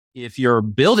If you're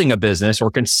building a business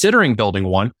or considering building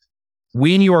one,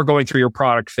 when you are going through your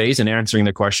product phase and answering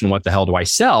the question, what the hell do I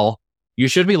sell? You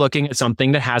should be looking at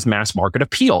something that has mass market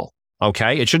appeal.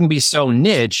 Okay. It shouldn't be so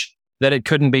niche that it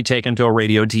couldn't be taken to a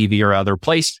radio, TV, or other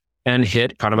place and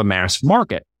hit kind of a mass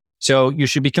market. So you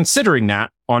should be considering that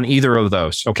on either of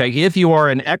those. Okay. If you are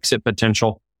an exit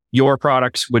potential, your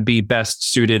products would be best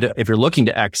suited if you're looking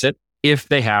to exit, if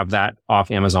they have that off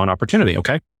Amazon opportunity.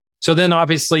 Okay. So then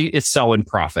obviously it's sell and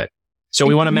profit. So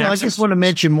we want to I just want to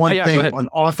mention one thing on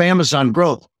off Amazon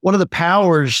growth. One of the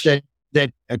powers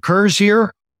that occurs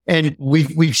here, and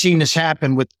we've seen this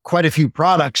happen with quite a few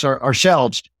products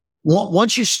ourselves.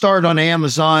 Once you start on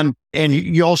Amazon, and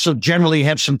you also generally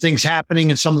have some things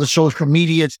happening in some of the social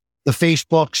media, the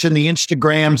Facebooks and the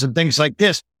Instagrams and things like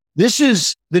this. This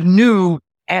is the new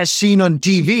as seen on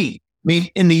TV. I mean,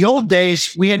 in the old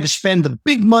days, we had to spend the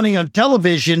big money on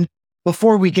television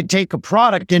before we could take a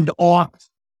product into off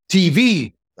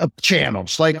TV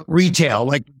channels like retail,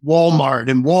 like Walmart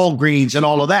and Walgreens and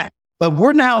all of that. But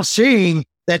we're now seeing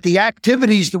that the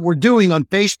activities that we're doing on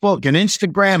Facebook and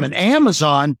Instagram and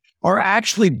Amazon are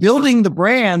actually building the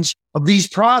brands of these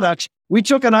products. We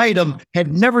took an item,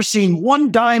 had never seen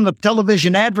one dime of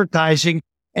television advertising,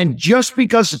 and just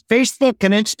because of Facebook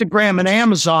and Instagram and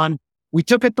Amazon, we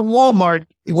took it to Walmart.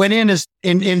 It went in as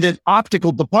in the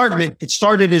optical department. It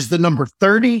started as the number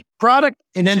 30 product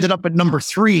and ended up at number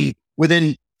 3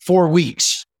 within 4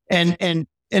 weeks. And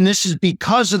this is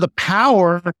because of the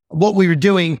power of what we were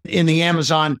doing in the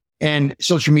Amazon and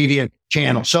social media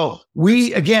channel. So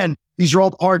these are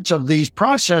all parts of these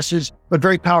processes, but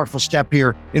very powerful step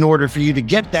here in order for you to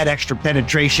get that extra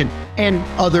penetration and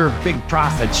other big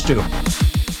profits too.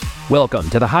 Welcome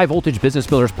to the High Voltage Business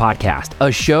Builders Podcast,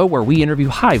 a show where we interview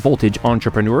high voltage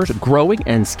entrepreneurs growing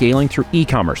and scaling through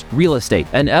e-commerce, real estate,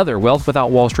 and other wealth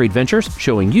without Wall Street ventures,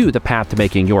 showing you the path to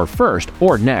making your first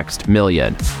or next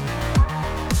million.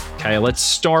 Okay, let's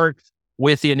start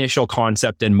with the initial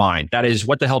concept in mind. That is,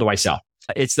 what the hell do I sell?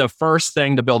 It's the first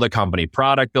thing to build a company.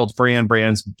 Product builds brand,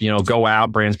 brands, go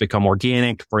out, brands become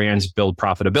organic, brands build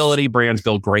profitability, brands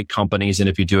build great companies. And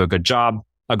if you do a good job,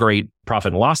 a great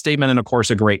profit and loss statement, and of course,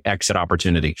 a great exit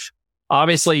opportunity.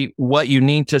 Obviously, what you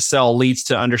need to sell leads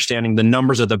to understanding the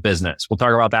numbers of the business. We'll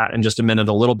talk about that in just a minute,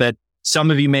 a little bit. Some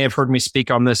of you may have heard me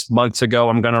speak on this months ago.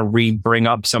 I'm going to bring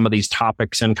up some of these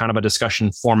topics in kind of a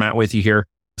discussion format with you here.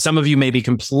 Some of you may be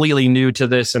completely new to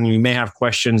this and you may have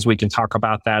questions. We can talk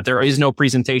about that. There is no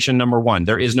presentation, number 1.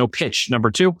 There is no pitch,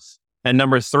 number 2. And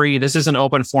number 3, this is an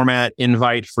open format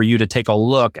invite for you to take a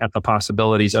look at the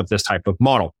possibilities of this type of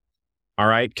model. All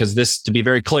right. Because this, to be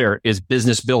very clear, is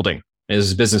business building. This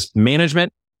is business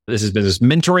management. This is business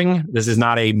mentoring. This is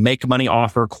not a make money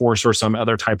offer course or some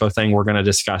other type of thing we're going to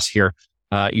discuss here.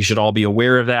 You should all be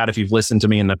aware of that if you've listened to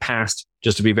me in the past,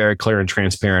 just to be very clear and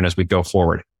transparent as we go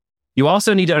forward. You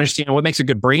also need to understand what makes a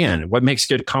good brand, what makes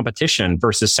good competition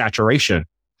versus saturation.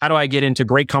 How do I get into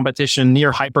great competition,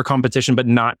 near hyper competition, but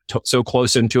not so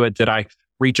close into it that I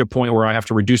reach a point where I have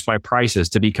to reduce my prices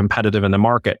to be competitive in the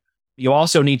market? You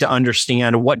also need to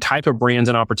understand what type of brands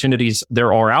and opportunities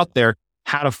there are out there,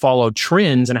 how to follow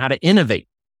trends and how to innovate.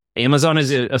 Amazon is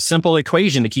a simple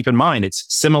equation to keep in mind. It's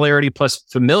similarity plus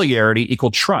familiarity equal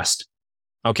trust.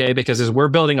 Okay. Because as we're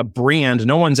building a brand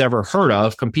no one's ever heard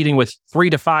of, competing with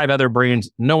 3 to 5 other brands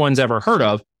no one's ever heard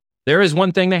of, there is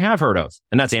one thing they have heard of,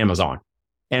 and that's Amazon.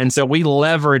 And so we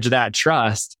leverage that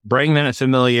trust, bring that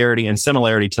familiarity and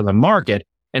similarity to the market,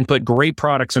 and put great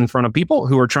products in front of people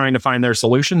who are trying to find their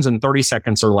solutions in 30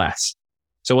 seconds or less.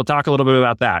 So we'll talk a little bit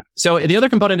about that. So the other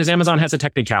component is Amazon has a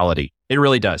technicality. It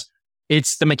really does.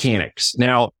 It's the mechanics.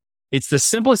 Now, it's the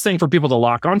simplest thing for people to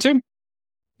lock onto.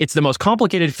 It's the most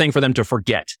complicated thing for them to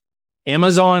forget.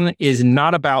 Amazon is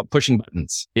not about pushing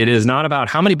buttons. It is not about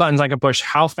how many buttons I can push,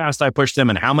 how fast I push them,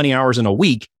 and how many hours in a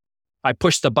week I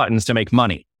push the buttons to make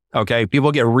money. Okay.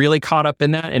 People get really caught up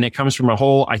in that. And it comes from a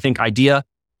whole, I think, idea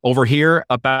over here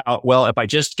about, well, if I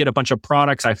just get a bunch of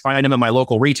products, I find them at my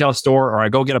local retail store, or I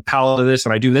go get a pallet of this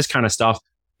and I do this kind of stuff.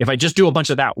 If I just do a bunch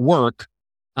of that work,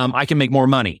 I can make more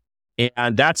money.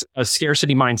 And that's a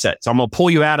scarcity mindset. So I'm going to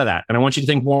pull you out of that. And I want you to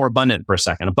think more abundant for a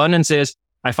second. Abundance is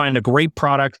I find a great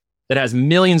product that has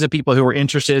millions of people who are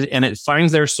interested and it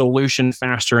finds their solution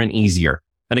faster and easier.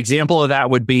 An example of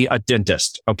that would be a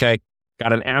dentist. Okay.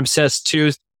 Got an abscessed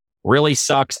tooth, really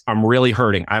sucks. I'm really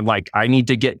hurting. I need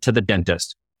to get to the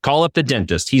dentist. Call up the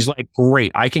dentist. He's like,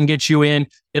 great, I can get you in.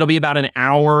 It'll be about an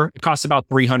hour. It costs about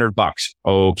 $300.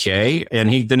 Okay.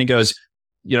 And then he goes,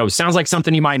 sounds like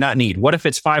something you might not need. What if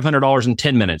it's $500 in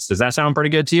 10 minutes? Does that sound pretty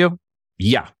good to you?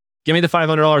 Yeah. Give me the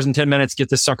 $500 in 10 minutes. Get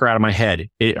this sucker out of my head.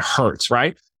 It hurts,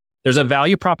 right? There's a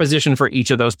value proposition for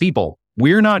each of those people.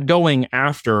 We're not going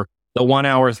after the 1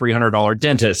 hour, $300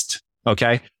 dentist.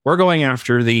 Okay. We're going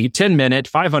after the 10-minute,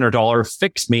 $500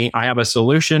 fix me. I have a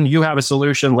solution. You have a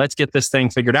solution. Let's get this thing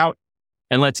figured out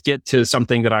and let's get to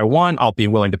something that I want. I'll be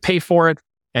willing to pay for it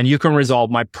and you can resolve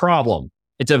my problem.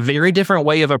 It's a very different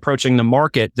way of approaching the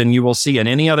market than you will see in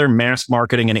any other mass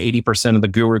marketing and 80% of the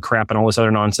guru crap and all this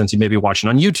other nonsense you may be watching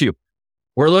on YouTube.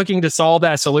 We're looking to solve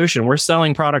that solution. We're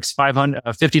selling products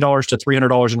 $50 to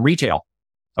 $300 in retail.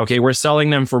 Okay, we're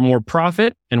selling them for more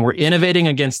profit and we're innovating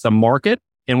against the market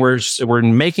and we're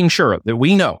making sure that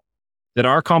we know that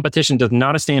our competition does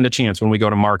not stand a chance when we go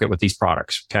to market with these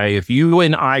products. Okay, if you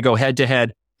and I go head to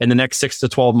head in the next 6 to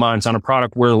 12 months on a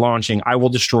product we're launching, I will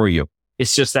destroy you.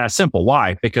 It's just that simple.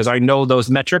 Why? Because I know those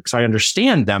metrics, I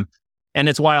understand them. And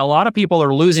it's why a lot of people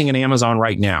are losing in Amazon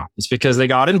right now. It's because they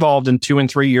got involved in 2 and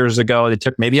 3 years ago. They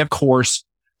took maybe a course.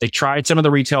 They tried some of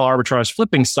the retail arbitrage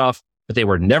flipping stuff, but they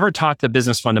were never taught the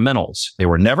business fundamentals. They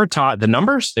were never taught the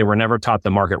numbers. They were never taught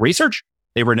the market research.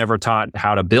 They were never taught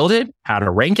how to build it, how to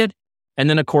rank it. And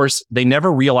then, of course, they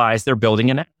never realized they're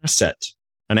building an asset.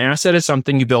 An asset is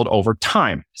something you build over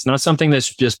time. It's not something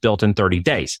that's just built in 30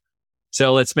 days.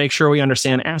 So let's make sure we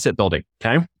understand asset building.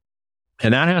 Okay.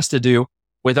 And that has to do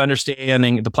with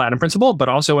understanding the platinum principle, but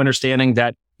also understanding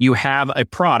that you have a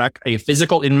product, a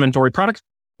physical inventory product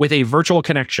with a virtual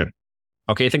connection.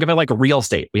 Okay. Think of it like real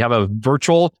estate. We have a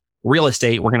virtual real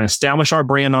estate. We're going to establish our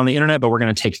brand on the internet, but we're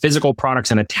going to take physical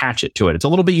products and attach it to it. It's a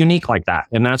little bit unique like that.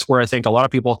 And that's where I think a lot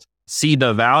of people see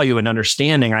the value in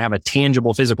understanding I have a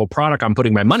tangible physical product I'm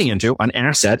putting my money into, an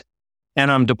asset, and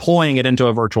I'm deploying it into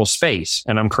a virtual space.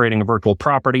 And I'm creating virtual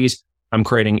properties. I'm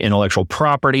creating intellectual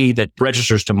property that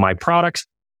registers to my products.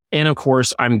 And of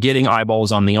course, I'm getting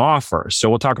eyeballs on the offer. So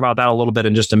we'll talk about that a little bit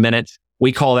in just a minute.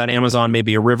 We call that Amazon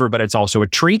maybe a river, but it's also a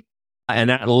tree. And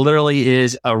that literally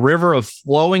is a river of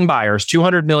flowing buyers,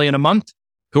 200 million a month,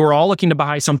 who are all looking to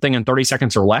buy something in 30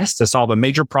 seconds or less to solve a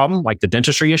major problem like the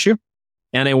dentistry issue.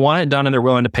 And they want it done and they're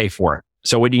willing to pay for it.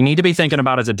 So what you need to be thinking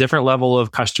about is a different level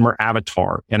of customer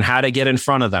avatar and how to get in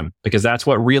front of them, because that's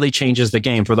what really changes the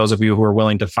game for those of you who are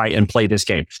willing to fight and play this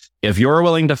game. If you're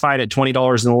willing to fight at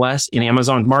 $20 and less in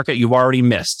Amazon's market, you've already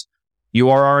missed.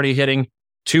 You are already hitting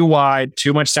too wide,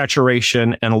 too much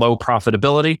saturation and low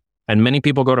profitability. And many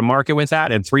people go to market with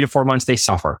that. In 3 to 4 months, they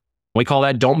suffer. We call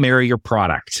that don't marry your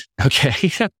product.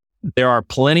 Okay. There are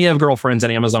plenty of girlfriends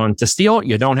at Amazon to steal.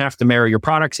 You don't have to marry your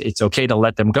products. It's okay to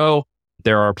let them go.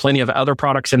 There are plenty of other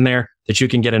products in there that you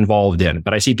can get involved in.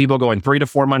 But I see people going 3 to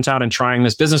 4 months out and trying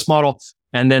this business model.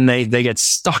 And then they get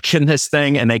stuck in this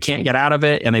thing and they can't get out of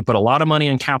it. And they put a lot of money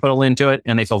and capital into it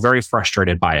and they feel very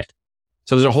frustrated by it.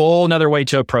 So there's a whole nother way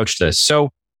to approach this.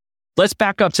 So let's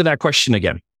back up to that question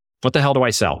again. What the hell do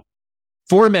I sell?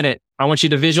 For a minute, I want you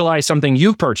to visualize something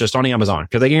you've purchased on Amazon,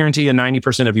 because I guarantee you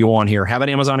 90% of you on here have an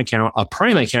Amazon account, a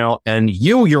Prime account, and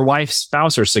you, your wife,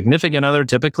 spouse, or significant other,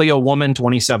 typically a woman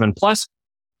 27 plus,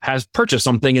 has purchased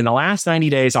something in the last 90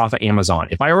 days off of Amazon.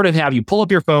 If I were to have you pull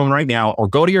up your phone right now or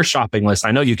go to your shopping list,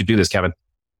 I know you could do this, Kevin.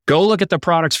 Go look at the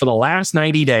products for the last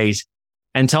 90 days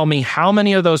and tell me how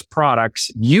many of those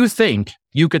products you think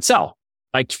you could sell.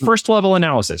 Like first level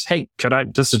analysis. Hey,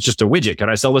 this is just a widget. Could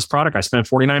I sell this product? I spent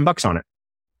 $49 on it.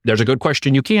 There's a good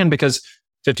question you can, because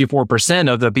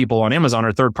 54% of the people on Amazon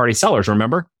are third-party sellers,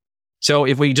 remember? So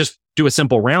if we just do a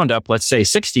simple roundup, let's say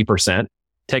 60%,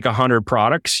 take 100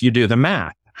 products, you do the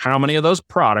math. How many of those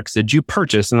products did you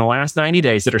purchase in the last 90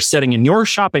 days that are sitting in your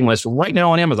shopping list right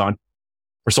now on Amazon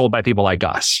were sold by people like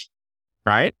us,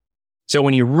 right? So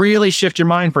when you really shift your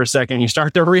mind for a second, you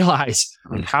start to realize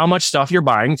how much stuff you're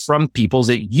buying from people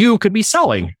that you could be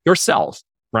selling yourself,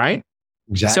 right?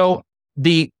 Exactly. So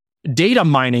the data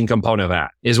mining component of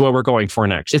that is what we're going for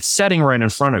next. It's sitting right in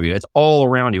front of you. It's all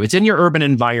around you. It's in your urban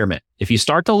environment. If you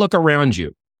start to look around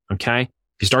you, okay,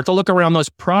 if you start to look around those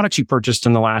products you purchased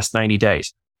in the last 90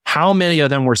 days, how many of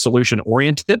them were solution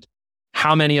oriented?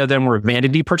 How many of them were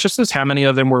vanity purchases? How many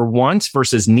of them were wants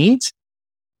versus needs?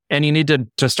 And you need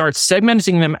to start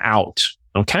segmenting them out.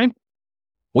 Okay.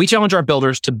 We challenge our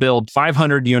builders to build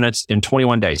 500 units in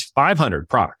 21 days, 500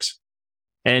 products.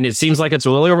 And it seems like it's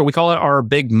really over. We call it our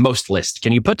big most list.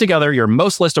 Can you put together your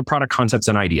most list of product concepts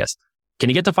and ideas? Can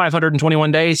you get to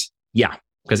 521 days? Yeah,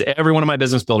 because every one of my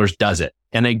business builders does it.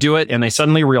 And they do it and they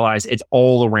suddenly realize it's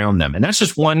all around them. And that's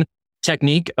just one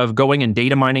technique of going and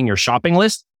data mining your shopping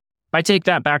list. If I take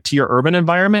that back to your urban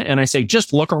environment and I say,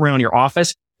 just look around your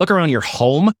office, look around your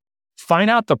home,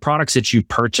 find out the products that you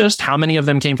purchased, how many of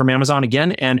them came from Amazon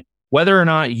again, and whether or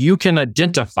not you can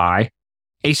identify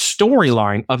a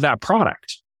storyline of that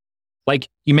product. Like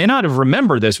you may not have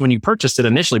remembered this when you purchased it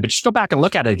initially, but just go back and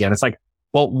look at it again. It's like,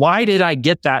 Well, why did I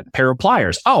get that pair of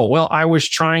pliers? Oh, well, I was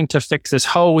trying to fix this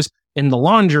hose in the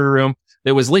laundry room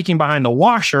that was leaking behind the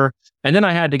washer. And then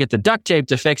I had to get the duct tape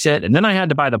to fix it. And then I had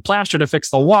to buy the plaster to fix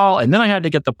the wall. And then I had to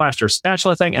get the plaster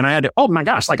spatula thing. And I had to, oh my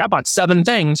gosh, like I bought 7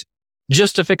 things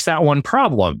just to fix that one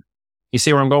problem. You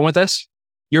see where I'm going with this?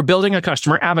 You're building a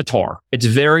customer avatar. It's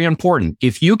very important.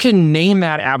 If you can name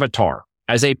that avatar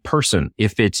as a person,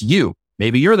 if it's you,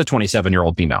 maybe you're the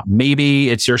 27-year-old female, maybe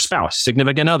it's your spouse,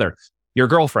 significant other, your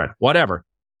girlfriend, whatever,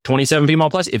 27 female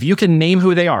plus. If you can name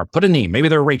who they are, put a name. Maybe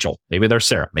they're Rachel, maybe they're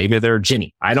Sarah, maybe they're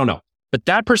Ginny. I don't know. But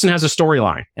that person has a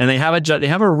storyline and they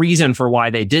have a reason for why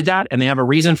they did that. And they have a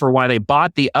reason for why they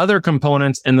bought the other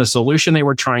components and the solution they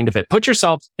were trying to fit. Put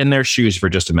yourself in their shoes for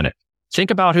just a minute. Think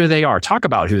about who they are. Talk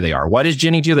about who they are. Why does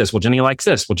Ginny do this? Well, Ginny likes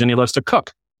this. Well, Ginny loves to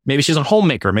cook. Maybe she's a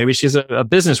homemaker. Maybe she's a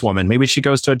businesswoman. Maybe she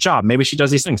goes to a job. Maybe she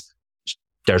does these things.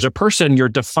 There's a person you're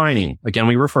defining. Again,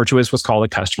 we refer to as what's called a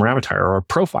customer avatar or a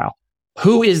profile.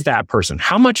 Who is that person?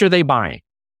 How much are they buying?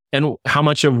 And how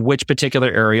much of which particular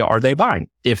area are they buying?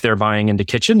 If they're buying into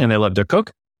kitchen and they love to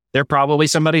cook, they're probably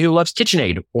somebody who loves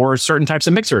KitchenAid or certain types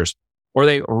of mixers, or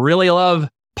they really love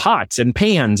pots and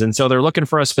pans. And so they're looking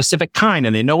for a specific kind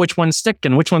and they know which ones stick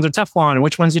and which ones are Teflon and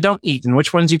which ones you don't eat and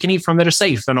which ones you can eat from that are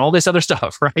safe and all this other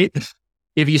stuff, right?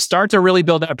 If you start to really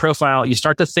build that profile, you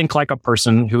start to think like a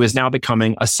person who is now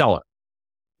becoming a seller,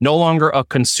 no longer a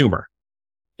consumer.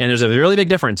 And there's a really big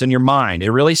difference in your mind. It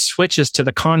really switches to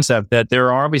the concept that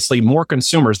there are obviously more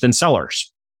consumers than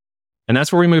sellers. And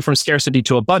that's where we move from scarcity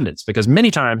to abundance, because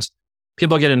many times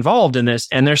people get involved in this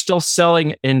and they're still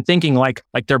selling and thinking like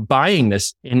they're buying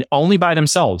this and only by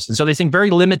themselves. And so they think very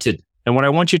limited. And what I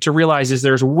want you to realize is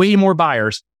there's way more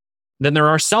buyers than there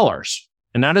are sellers.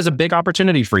 And that is a big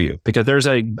opportunity for you because there's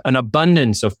an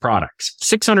abundance of products.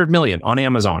 600 million on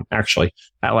Amazon, actually,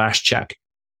 at last check.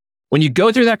 When you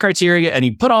go through that criteria and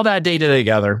you put all that data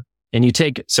together and you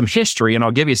take some history, and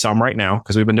I'll give you some right now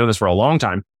because we've been doing this for a long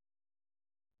time.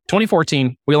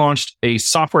 2014, we launched a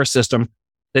software system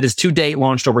that has to date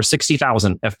launched over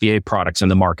 60,000 FBA products in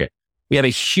the market. We have a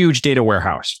huge data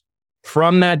warehouse.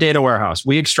 From that data warehouse,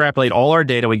 we extrapolate all our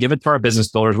data. We give it to our business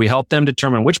builders. We help them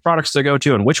determine which products to go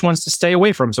to and which ones to stay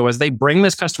away from. So as they bring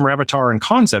this customer avatar and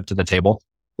concept to the table,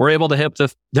 we're able to help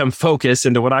them focus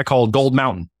into what I call Gold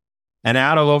Mountain and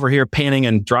out of over here panning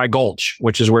in Dry Gulch,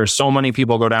 which is where so many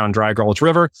people go down Dry Gulch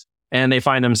River and they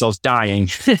find themselves dying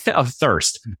of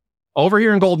thirst. Over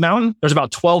here in Gold Mountain, there's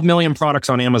about 12 million products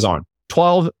on Amazon.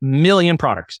 12 million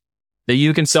products that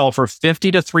you can sell for $50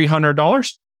 to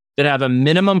 $300 that have a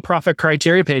minimum profit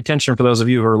criteria. Pay attention for those of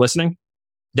you who are listening,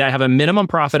 that have a minimum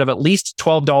profit of at least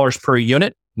 $12 per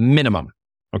unit minimum.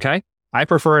 Okay. I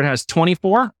prefer it has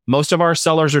 24. Most of our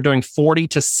sellers are doing $40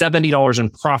 to $70 in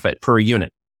profit per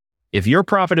unit. If your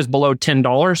profit is below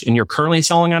 $10 and you're currently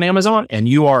selling on Amazon and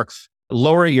you are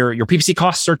lower, your PPC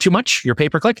costs are too much, your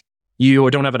pay-per-click, you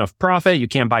don't have enough profit, you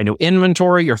can't buy new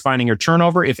inventory, you're finding your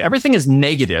turnover. If everything is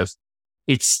negative,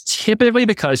 it's typically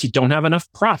because you don't have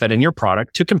enough profit in your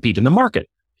product to compete in the market.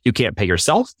 You can't pay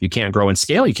yourself, you can't grow and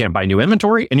scale, you can't buy new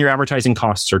inventory, and your advertising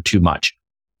costs are too much.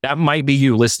 That might be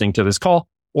you listening to this call,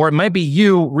 or it might be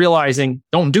you realizing,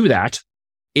 don't do that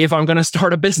if I'm going to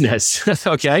start a business.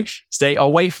 Okay. Stay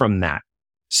away from that.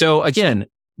 So again,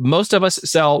 most of us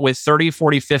sell with $30,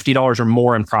 $40, $50 or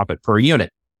more in profit per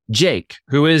unit. Jake,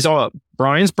 who is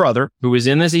Brian's brother, who is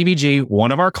in this EBG,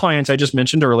 one of our clients I just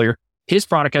mentioned earlier, his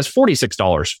product has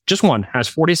 $46. Just one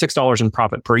has $46 in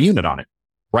profit per unit on it.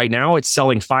 Right now, it's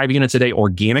selling 5 units a day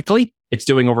organically. It's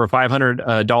doing over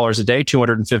 $500 a day,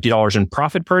 $250 in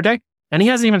profit per day. And he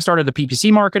hasn't even started the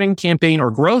PPC marketing campaign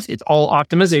or growth. It's all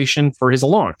optimization for his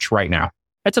launch right now.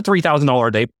 That's a $3,000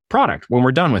 a day product when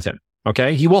we're done with it.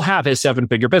 Okay. He will have his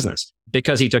 7-figure business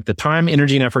because he took the time,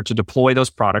 energy, and effort to deploy those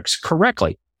products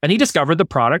correctly. And he discovered the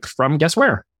product from, guess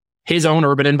where? His own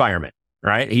urban environment,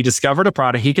 right? He discovered a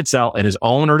product he could sell in his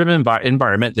own urban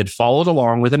environment that followed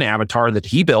along with an avatar that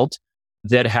he built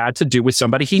that had to do with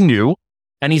somebody he knew.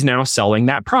 And he's now selling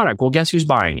that product. Well, guess who's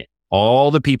buying it?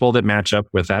 All the people that match up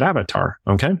with that avatar.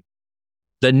 Okay.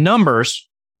 The numbers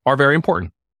are very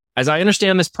important. As I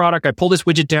understand this product, I pull this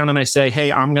widget down and I say,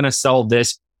 hey, I'm going to sell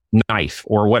this knife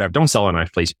or whatever. Don't sell a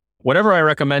knife, please. Whatever I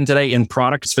recommend today in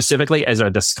product specifically as a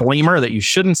disclaimer that you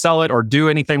shouldn't sell it or do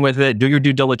anything with it. Do your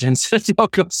due diligence.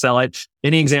 Don't go sell it.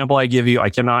 Any example I give you, I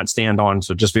cannot stand on.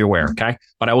 So just be aware. Okay.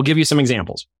 But I will give you some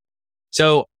examples.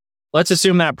 So let's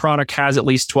assume that product has at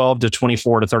least $12 to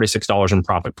 $24 to $36 in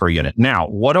profit per unit. Now,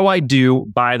 what do I do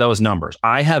by those numbers?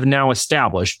 I have now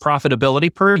established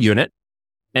profitability per unit,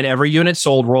 and every unit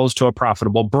sold rolls to a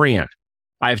profitable brand.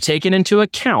 I've taken into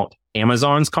account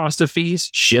Amazon's cost of fees,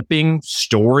 shipping,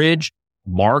 storage,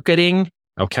 marketing,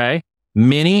 Okay.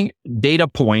 Many data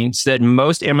points that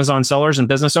most Amazon sellers and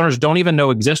business owners don't even know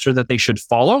exist or that they should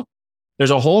follow.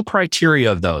 There's a whole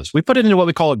criteria of those. We put it into what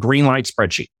we call a green light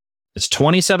spreadsheet. It's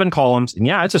 27 columns. And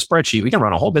yeah, it's a spreadsheet. We can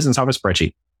run a whole business off a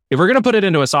spreadsheet. If we're going to put it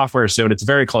into a software soon, it's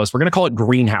very close. We're going to call it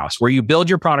greenhouse, where you build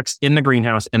your products in the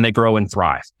greenhouse and they grow and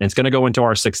thrive. And it's going to go into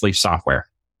our 6-leaf software.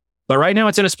 But right now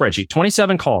it's in a spreadsheet,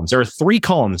 27 columns. There are three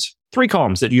columns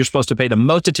that you're supposed to pay the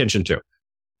most attention to: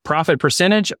 profit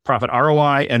percentage, profit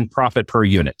ROI, and profit per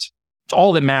unit. It's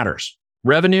all that matters.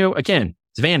 Revenue, again,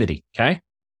 it's vanity. Okay.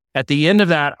 At the end of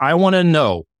that, I want to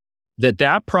know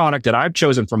that product that I've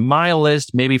chosen from my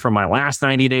list, maybe from my last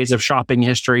 90 days of shopping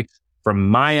history, from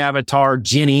my avatar,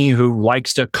 Jenny, who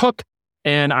likes to cook,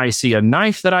 and I see a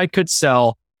knife that I could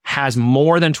sell, has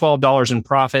more than $12 in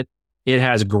profit. It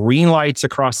has green lights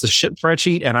across the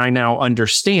spreadsheet, and I now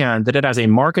understand that it has a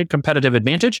market competitive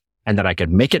advantage and that I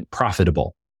could make it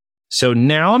profitable. So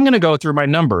now I'm going to go through my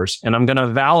numbers and I'm going to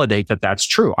validate that that's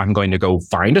true. I'm going to go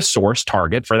find a source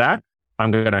target for that.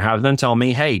 I'm going to have them tell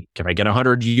me, hey, can I get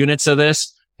 100 units of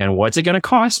this? And what's it going to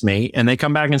cost me? And they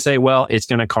come back and say, well, it's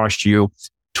going to cost you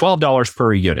 $12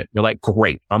 per unit. You're like,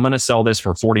 great. I'm going to sell this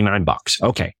for $49.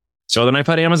 Okay. So then I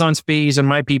put Amazon's fees and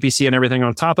my PPC and everything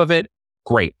on top of it.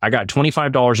 Great. I got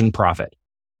 $25 in profit.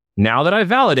 Now that I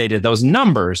validated those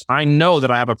numbers, I know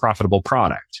that I have a profitable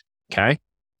product. Okay.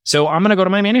 So I'm going to go to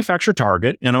my manufacturer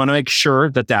target and I'm going to make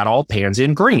sure that all pans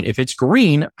in green. If it's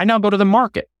green, I now go to the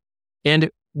market.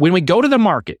 And when we go to the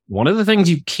market, one of the things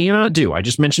you cannot do, I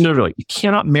just mentioned it earlier, you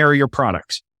cannot marry your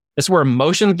products. This is where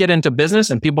emotions get into business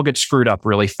and people get screwed up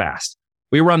really fast.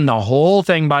 We run the whole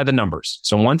thing by the numbers.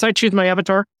 So once I choose my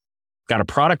avatar, got a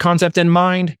product concept in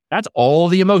mind, that's all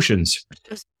the emotions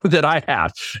that I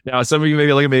have. Now, some of you may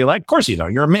be looking at me like, of course you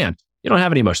don't. You're a man. You don't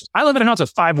have any emotions. I live in a house with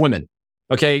 5 women.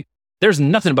 Okay. There's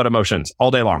nothing but emotions all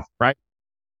day long, right?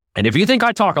 And if you think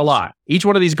I talk a lot, each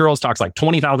one of these girls talks like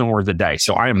 20,000 words a day.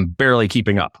 So I am barely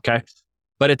keeping up. Okay.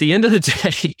 But at the end of the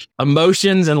day,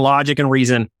 emotions and logic and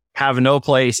reason have no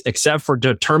place except for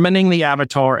determining the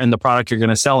avatar and the product you're going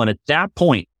to sell. And at that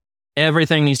point,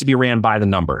 everything needs to be ran by the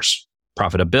numbers: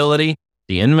 profitability,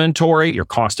 the inventory, your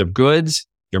cost of goods,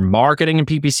 your marketing and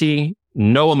PPC,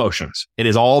 no emotions. It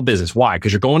is all business. Why?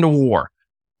 Because you're going to war.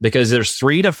 Because there's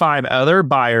 3 to 5 other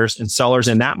buyers and sellers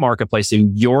in that marketplace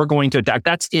and you're going to attack.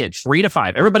 That's it. 3 to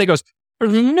 5. Everybody goes,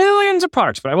 there's millions of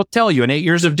products. But I will tell you, in 8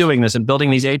 years of doing this and building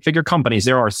these 8-figure companies,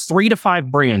 there are 3 to 5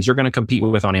 brands you're going to compete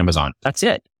with on Amazon. That's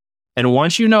it. And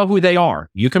once you know who they are,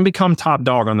 you can become top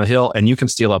dog on the hill and you can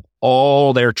steal up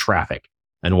all their traffic.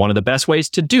 And one of the best ways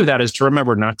to do that is to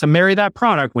remember not to marry that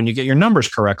product when you get your numbers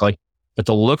correctly, but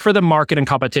to look for the market and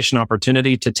competition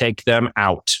opportunity to take them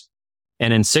out.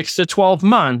 And in 6 to 12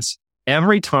 months,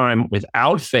 every time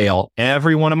without fail,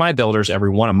 every one of my builders,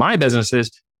 every one of my businesses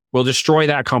will destroy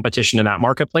that competition in that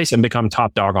marketplace and become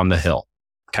top dog on the hill.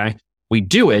 Okay. We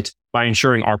do it by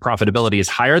ensuring our profitability is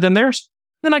higher than theirs.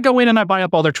 Then I go in and I buy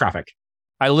up all their traffic.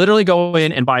 I literally go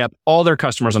in and buy up all their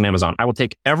customers on Amazon. I will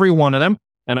take every one of them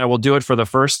and I will do it for the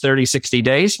first 30, 60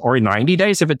 days or 90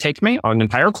 days if it takes me, an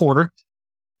entire quarter,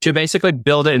 to basically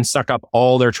build it and suck up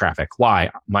all their traffic.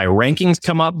 Why? My rankings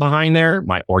come up behind there.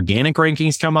 My organic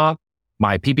rankings come up.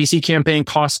 My PPC campaign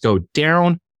costs go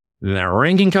down. That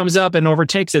ranking comes up and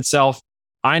overtakes itself.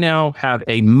 I now have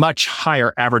a much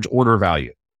higher average order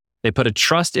value. They put a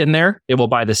trust in there. It will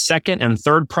buy the second and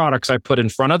third products I put in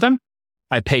front of them.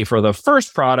 I pay for the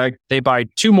first product. They buy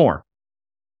 2 more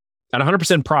at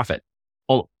 100% profit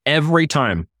every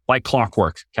time, like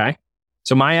clockwork. Okay.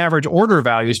 So my average order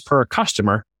values per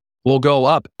customer will go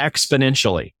up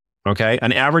exponentially. Okay.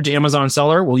 An average Amazon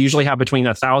seller will usually have between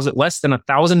less than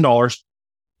 $1,000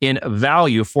 in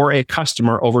value for a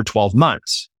customer over 12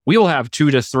 months. We will have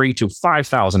 $2,000 to $3,000 to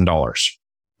 $5,000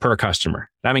 per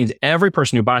customer. That means every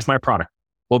person who buys my product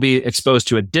will be exposed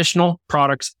to additional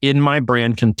products in my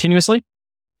brand continuously,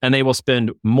 and they will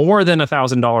spend more than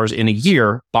 $1,000 in a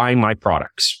year buying my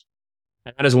products.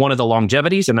 And that is one of the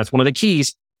longevities, and that's one of the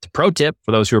keys to pro tip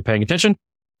for those who are paying attention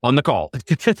on the call.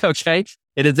 Okay.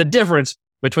 It is the difference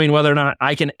between whether or not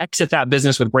I can exit that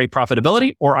business with great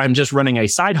profitability or I'm just running a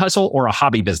side hustle or a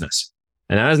hobby business.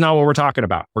 And that is not what we're talking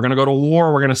about. We're going to go to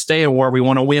war. We're going to stay in war. We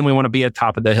want to win. We want to be at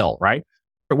top of the hill, right?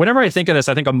 But whenever I think of this,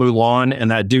 I think of Mulan and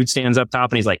that dude stands up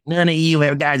top and he's like, none of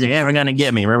you guys are ever going to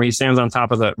get me. Remember, he stands on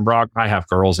top of the rock. I have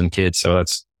girls and kids, so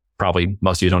that's probably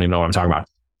most of you don't even know what I'm talking about.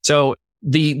 So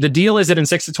the deal is that in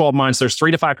 6 to 12 months, there's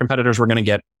 3 to 5 competitors we're going to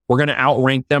get. We're going to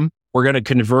outrank them. We're going to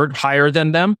convert higher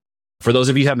than them. For those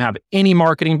of you who haven't have any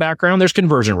marketing background, there's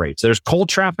conversion rates. There's cold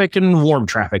traffic and warm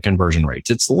traffic conversion rates.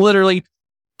 It's literally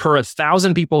per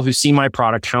 1,000 people who see my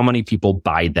product, how many people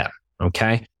buy them.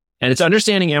 Okay. And it's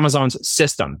understanding Amazon's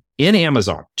system in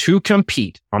Amazon to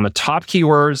compete on the top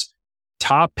keywords,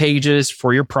 top pages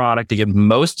for your product to get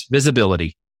most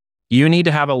visibility. You need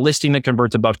to have a listing that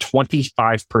converts above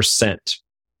 25%.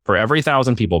 For every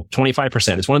 1,000 people,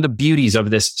 25%. It's one of the beauties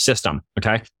of this system,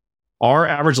 okay? Our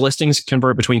average listings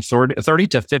convert between 30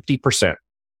 to 50%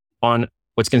 on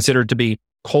what's considered to be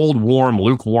cold, warm,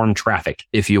 lukewarm traffic,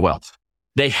 if you will.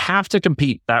 They have to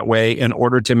compete that way in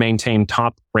order to maintain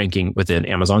top ranking within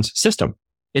Amazon's system.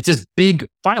 It's this big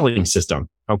filing system,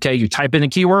 okay? You type in a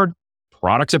keyword,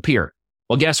 products appear.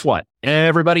 Well, guess what?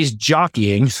 Everybody's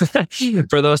jockeying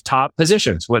for those top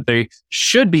positions. What they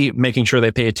should be making sure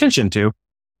they pay attention to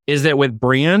is that with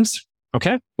brands,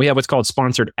 okay, we have what's called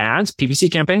sponsored ads,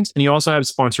 PPC campaigns, and you also have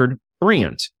sponsored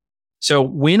brands. So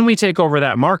when we take over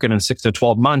that market in 6 to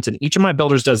 12 months, and each of my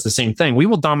builders does the same thing, we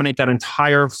will dominate that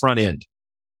entire front end.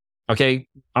 Okay,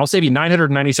 I'll save you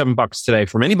 $997 today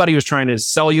from anybody who's trying to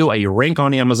sell you a rank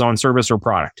on Amazon service or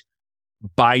product.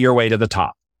 Buy your way to the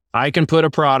top. I can put a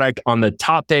product on the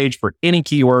top page for any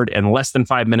keyword in less than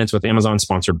 5 minutes with Amazon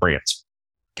sponsored brands.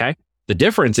 Okay, the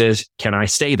difference is, can I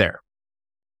stay there?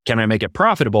 Can I make it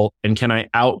profitable? And can I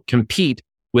outcompete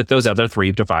with those other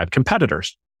 3 to 5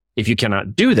 competitors? If you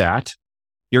cannot do that,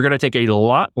 you're going to take a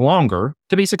lot longer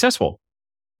to be successful.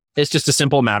 It's just a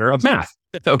simple matter of math.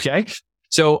 Okay.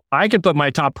 So I can put my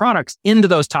top products into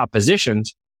those top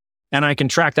positions and I can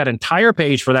track that entire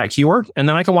page for that keyword. And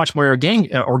then I can watch my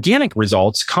organic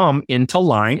results come into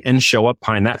line and show up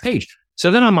behind that page. So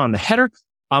then I'm on the header,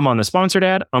 I'm on the sponsored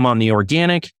ad, I'm on the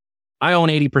organic. I own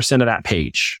 80% of that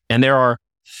page. And there are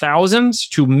thousands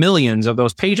to millions of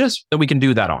those pages that we can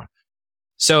do that on.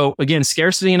 So again,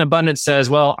 scarcity and abundance says,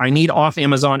 well, I need off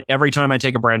Amazon every time I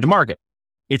take a brand to market.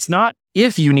 It's not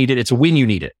if you need it, it's when you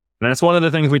need it. And that's one of the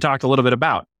things we talked a little bit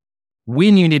about.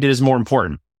 When you need it is more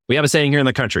important. We have a saying here in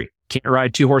the country, can't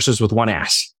ride 2 horses with one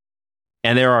ass.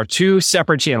 And there are 2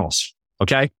 separate channels,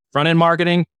 okay? Front-end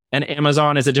marketing and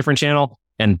Amazon is a different channel,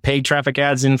 and paid traffic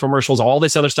ads, infomercials, all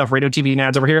this other stuff, radio, TV, and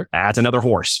ads over here, that's another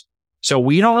horse. So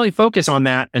we don't really focus on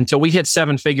that until we hit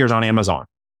 7 figures on Amazon.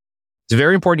 It's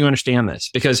very important you understand this,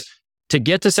 because to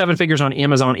get to 7 figures on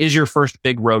Amazon is your first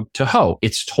big road to hoe.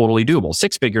 It's totally doable.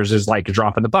 6 figures is like a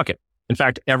drop in the bucket. In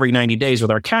fact, every 90 days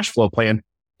with our cash flow plan,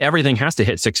 everything has to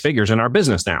hit 6 figures in our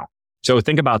business now. So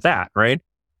think about that, right?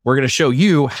 We're going to show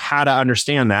you how to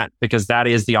understand that, because that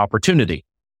is the opportunity.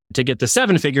 To get to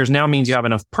 7 figures now means you have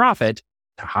enough profit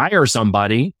to hire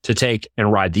somebody to take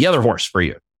and ride the other horse for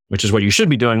you, which is what you should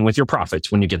be doing with your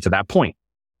profits when you get to that point.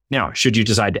 Now, should you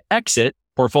decide to exit,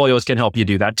 portfolios can help you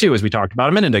do that too, as we talked about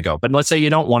a minute ago. But let's say you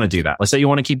don't want to do that. Let's say you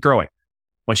want to keep growing.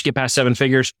 Once you get past 7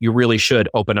 figures, you really should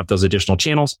open up those additional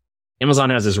channels. Amazon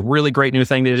has this really great new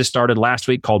thing they just started last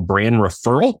week called brand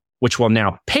referral, which will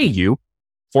now pay you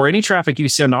for any traffic you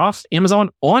send off Amazon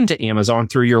onto Amazon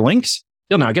through your links.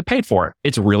 You'll now get paid for it.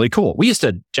 It's really cool. We used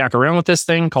to jack around with this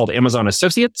thing called Amazon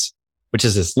Associates, which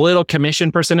is this little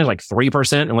commission percentage, like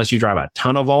 3%, unless you drive a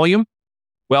ton of volume.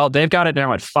 Well, they've got it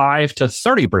now at 5 to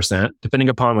 30%, depending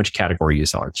upon which category you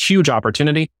sell. It's a huge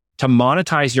opportunity to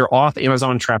monetize your off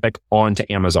Amazon traffic onto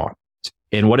Amazon.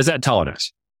 And what is that telling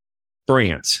us?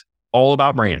 Brands, all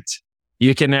about brands.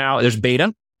 You can now, there's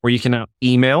beta where you can now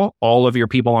email all of your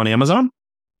people on Amazon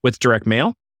with direct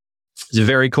mail. It's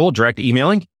very cool, direct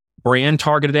emailing, brand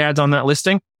targeted ads on that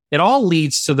listing. It all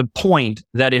leads to the point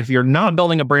that if you're not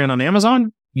building a brand on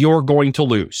Amazon, you're going to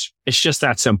lose. It's just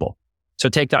that simple. So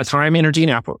take that time, energy,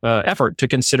 and effort to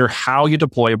consider how you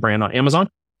deploy a brand on Amazon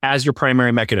as your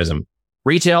primary mechanism.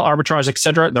 Retail, arbitrage,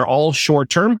 etc. They're all short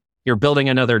term. You're building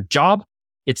another job.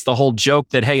 It's the whole joke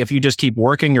that, hey, if you just keep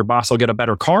working, your boss will get a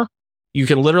better car. You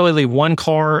can literally leave one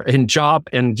car and job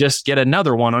and just get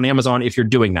another one on Amazon if you're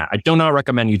doing that. I do not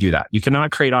recommend you do that. You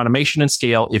cannot create automation and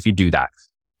scale if you do that.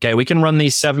 Okay, we can run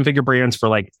these 7-figure brands for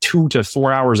like 2 to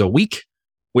 4 hours a week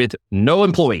with no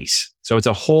employees. So it's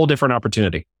a whole different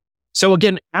opportunity. So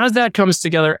again, as that comes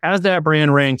together, as that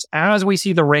brand ranks, as we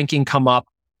see the ranking come up,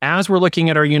 as we're looking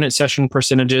at our unit session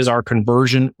percentages, our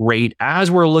conversion rate, as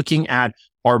we're looking at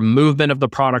our movement of the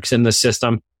products in the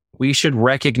system, we should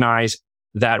recognize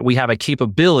that we have a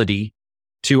capability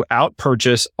to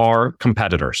outpurchase our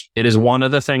competitors. It is one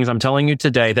of the things I'm telling you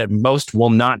today that most will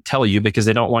not tell you because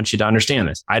they don't want you to understand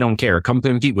this. I don't care. Come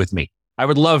compete with me. I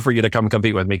would love for you to come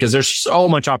compete with me because there's so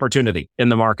much opportunity in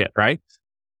the market, right?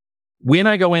 When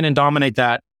I go in and dominate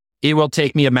that, it will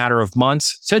take me a matter of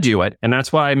months to do it. And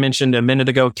that's why I mentioned a minute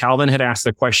ago, Calvin had asked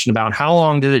the question about how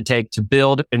long did it take to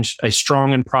build a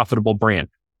strong and profitable brand?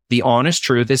 The honest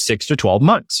truth is 6 to 12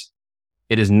 months.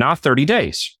 It is not 30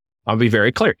 days. I'll be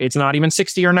very clear. It's not even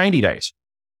 60 or 90 days.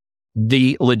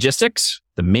 The logistics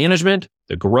the management,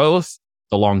 the growth,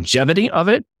 the longevity of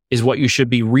it is what you should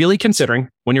be really considering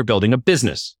when you're building a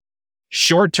business.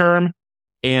 Short term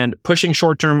and pushing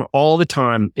short term all the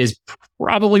time is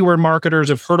probably where marketers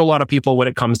have hurt a lot of people when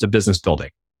it comes to business building.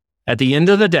 At the end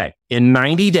of the day, in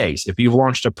 90 days, if you've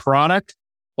launched a product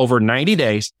over 90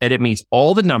 days and it meets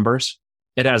all the numbers,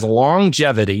 it has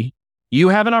longevity, you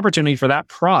have an opportunity for that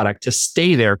product to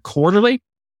stay there quarterly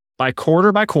by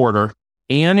quarter,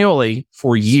 annually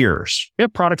for years. We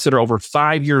have products that are over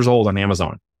 5 years old on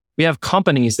Amazon. We have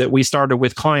companies that we started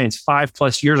with clients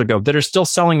 5+ years ago that are still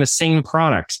selling the same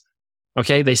products.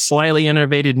 Okay. They slightly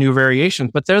innovated new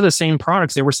variations, but they're the same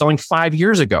products they were selling 5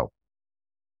 years ago.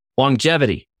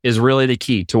 Longevity is really the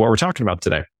key to what we're talking about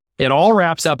today. It all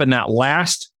wraps up in that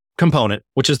last component,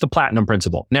 which is the platinum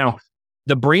principle. Now,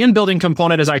 the brand building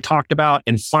component, as I talked about,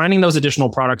 and finding those additional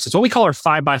products, is what we call our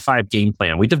 5x5 game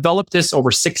plan. We developed this over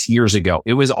 6 years ago.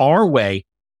 It was our way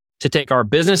to take our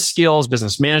business skills,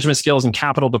 business management skills, and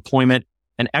capital deployment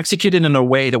and execute it in a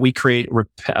way that we create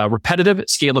repetitive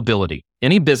scalability.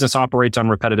 Any business operates on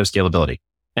repetitive scalability.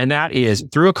 And that is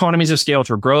through economies of scale,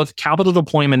 through growth, capital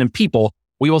deployment, and people,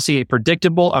 we will see a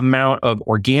predictable amount of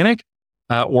organic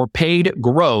or paid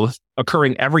growth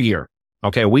occurring every year.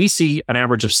 Okay, we see an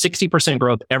average of 60%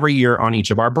 growth every year on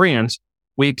each of our brands.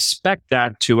 We expect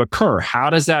that to occur. How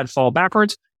does that fall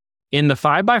backwards? In the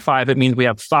 5x5, it means we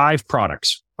have 5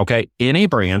 products, okay, in a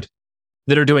brand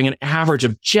that are doing an average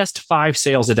of just 5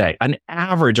 sales a day, an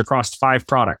average across 5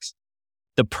 products.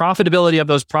 The profitability of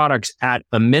those products at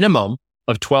a minimum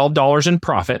of $12 in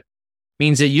profit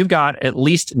means that you've got at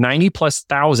least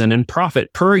 90,000+ in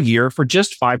profit per year for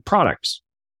just 5 products.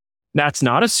 That's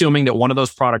not assuming that one of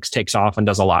those products takes off and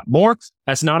does a lot more.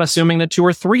 That's not assuming that 2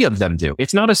 or 3 of them do.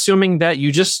 It's not assuming that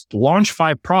you just launch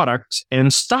 5 products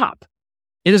and stop.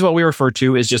 It is what we refer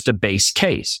to as just a base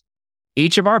case.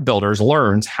 Each of our builders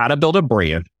learns how to build a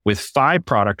brand with 5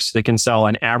 products that can sell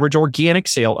an average organic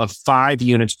sale of 5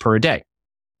 units per day.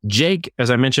 Jake,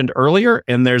 as I mentioned earlier,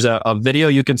 and there's a video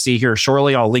you can see here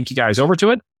shortly, I'll link you guys over to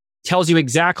it, tells you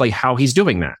exactly how he's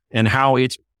doing that and how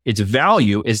its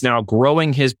value is now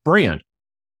growing his brand.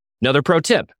 Another pro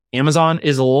tip, Amazon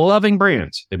is loving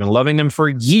brands. They've been loving them for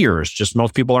years, just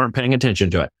most people aren't paying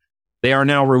attention to it. They are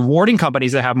now rewarding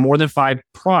companies that have more than 5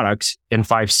 products and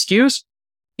 5 SKUs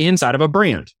inside of a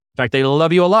brand. In fact, they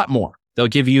love you a lot more. They'll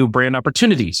give you brand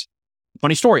opportunities.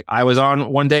 Funny story, I was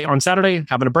on one day on Saturday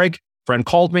having a break. Friend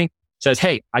called me, says,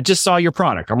 "Hey, I just saw your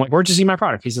product." I'm like, "Where'd you see my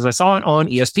product?" He says, "I saw it on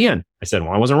ESPN." I said,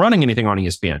 "Well, I wasn't running anything on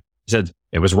ESPN." He said,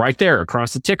 "It was right there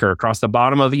across the ticker, across the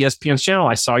bottom of ESPN's channel.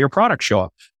 I saw your product show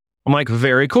up." I'm like,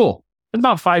 "Very cool." It was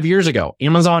about 5 years ago.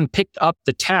 Amazon picked up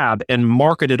the tab and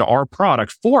marketed our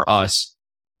product for us,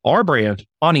 our brand,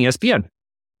 on ESPN.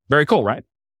 Very cool, right?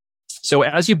 So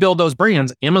as you build those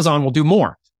brands, Amazon will do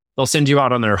more. They'll send you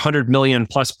out on their 100 million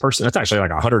plus person. It's actually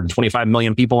like 125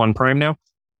 million people on Prime now.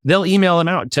 They'll email them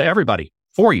out to everybody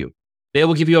for you. They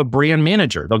will give you a brand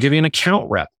manager. They'll give you an account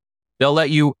rep. They'll let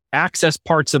you access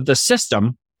parts of the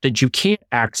system that you can't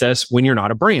access when you're not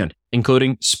a brand,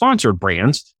 including sponsored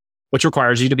brands, which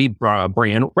requires you to be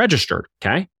brand registered.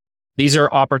 Okay. These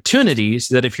are opportunities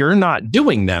that if you're not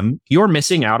doing them, you're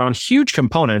missing out on huge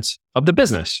components of the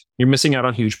business. You're missing out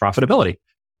on huge profitability.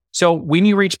 So when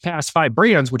you reach past 5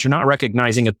 brands, which you're not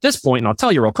recognizing at this point, and I'll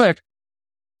tell you real quick,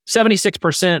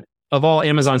 76% of all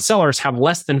Amazon sellers have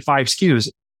less than 5 SKUs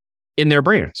in their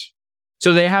brands.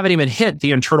 So they haven't even hit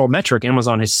the internal metric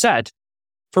Amazon has set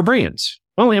for brands.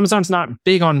 Well, Amazon's not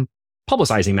big on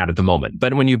publicizing that at the moment.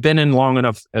 But when you've been in long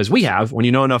enough as we have, when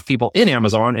you know enough people in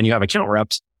Amazon and you have account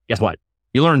reps, guess what?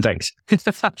 You learn things.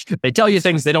 They tell you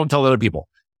things they don't tell other people.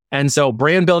 And so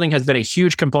brand building has been a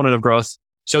huge component of growth.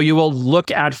 So you will look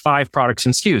at 5 products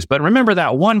and SKUs. But remember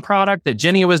that one product that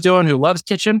Jenny was doing who loves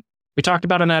kitchen? We talked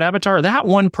about in that avatar, that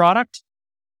one product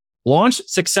launched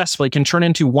successfully can turn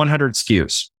into 100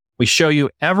 SKUs. We show you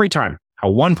every time how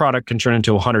one product can turn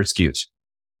into 100 SKUs.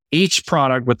 Each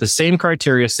product with the same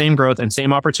criteria, same growth, and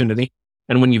same opportunity.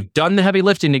 And when you've done the heavy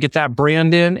lifting to get that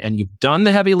brand in, and you've done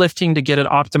the heavy lifting to get it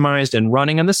optimized and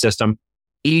running in the system,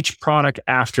 each product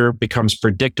after becomes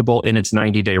predictable in its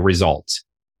 90-day results.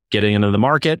 Getting into the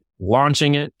market,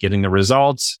 launching it, getting the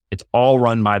results, it's all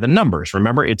run by the numbers.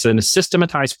 Remember, it's a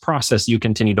systematized process you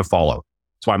continue to follow.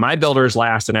 That's why my builders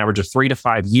last an average of 3 to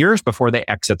 5 years before they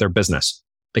exit their business,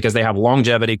 because they have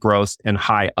longevity, growth, and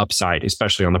high upside,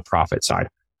 especially on the profit side.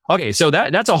 Okay, so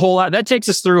that's a whole lot. That takes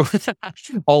us through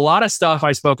a lot of stuff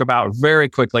I spoke about very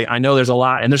quickly. I know there's a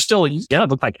lot, and there's still, it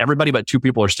looked like everybody but 2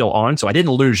 people are still on, so I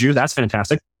didn't lose you. That's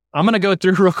fantastic. I'm going to go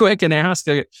through real quick and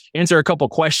answer a couple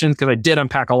questions because I did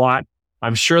unpack a lot.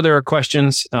 I'm sure there are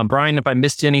questions. Brian, if I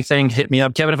missed anything, hit me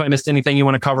up. Kevin, if I missed anything you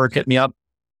want to cover, hit me up.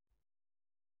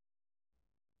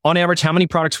 On average, how many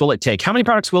products will it take? How many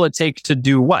products will it take to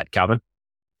do what, Calvin?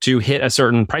 To hit a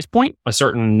certain price point, a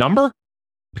certain number?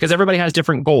 Because everybody has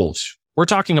different goals. We're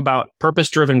talking about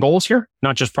purpose-driven goals here,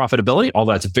 not just profitability,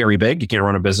 although that's very big. You can't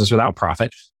run a business without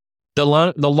profit. The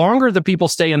longer the people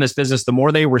stay in this business, the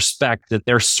more they respect that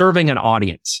they're serving an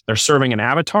audience. They're serving an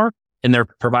avatar, and they're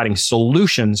providing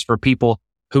solutions for people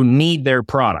who need their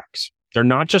products. They're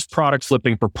not just products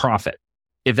flipping for profit.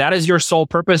 If that is your sole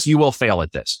purpose, you will fail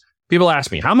at this. People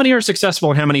ask me, how many are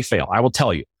successful and how many fail? I will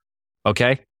tell you,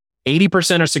 okay?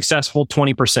 80% are successful,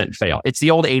 20% fail. It's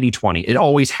the old 80-20. It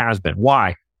always has been.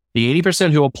 Why? The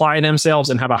 80% who apply themselves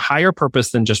and have a higher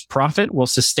purpose than just profit will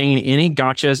sustain any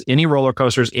gotchas, any roller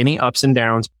coasters, any ups and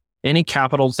downs, any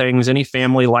capital things, any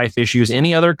family life issues,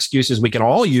 any other excuses we can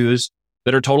all use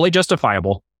that are totally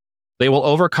justifiable. They will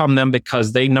overcome them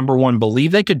because they, number one,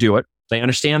 believe they could do it. They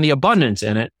understand the abundance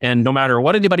in it. And no matter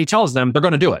what anybody tells them, they're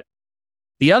going to do it.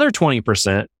 The other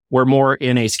 20% were more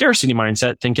in a scarcity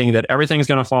mindset, thinking that everything's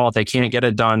going to fall if they can't get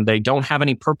it done. They don't have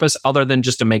any purpose other than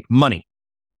just to make money.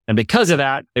 And because of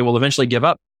that, they will eventually give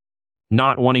up,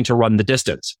 not wanting to run the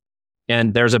distance.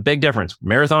 And there's a big difference,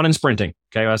 marathon and sprinting.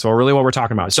 Okay, that's really what we're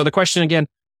talking about. So the question again,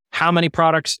 how many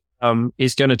products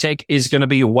is going to take is going to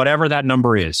be whatever that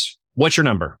number is. What's your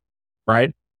number,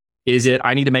 right? Is it,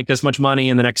 I need to make this much money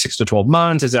in the next 6 to 12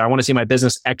 months? Is it, I want to see my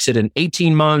business exit in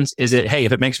 18 months? Is it, hey,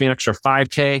 if it makes me an extra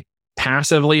 5K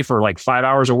passively for like 5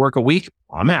 hours of work a week,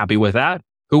 I'm happy with that.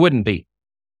 Who wouldn't be?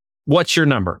 What's your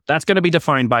number? That's going to be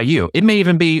defined by you. It may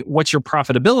even be what's your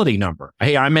profitability number.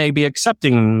 Hey, I may be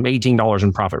accepting $18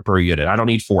 in profit per unit. I don't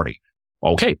need 40.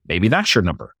 Okay, maybe that's your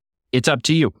number. It's up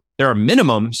to you. There are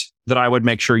minimums that I would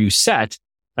make sure you set,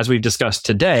 as we've discussed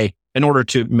today, in order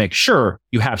to make sure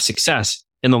you have success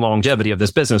in the longevity of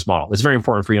this business model. It's very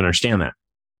important for you to understand that.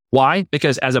 Why?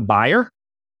 Because as a buyer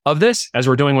of this, as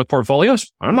we're doing with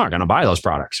portfolios, I'm not going to buy those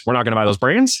products. We're not going to buy those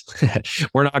brands.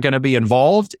 We're not going to be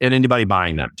involved in anybody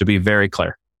buying them, to be very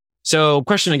clear. So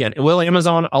question again, will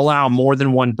Amazon allow more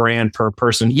than one brand per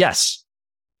person? Yes.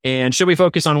 And should we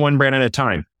focus on one brand at a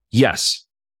time? Yes.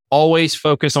 Always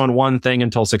focus on one thing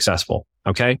until successful.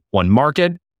 Okay. One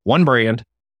market, one brand.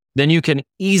 Then you can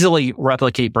easily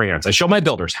replicate brands. I show my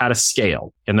builders how to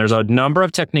scale. And there's a number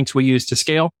of techniques we use to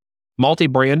scale.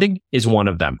 Multi-branding is one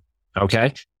of them.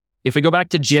 Okay. If we go back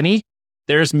to Jenny,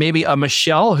 there's maybe a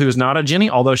Michelle who's not a Jenny,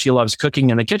 although she loves cooking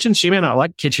in the kitchen. She may not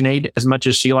like KitchenAid as much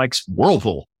as she likes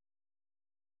Whirlpool,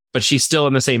 but she's still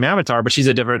in the same avatar, but she's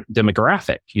a different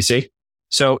demographic, you see?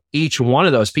 So each one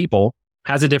of those people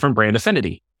has a different brand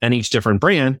affinity, and each different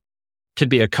brand could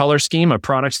be a color scheme, a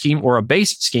product scheme, or a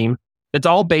base scheme that's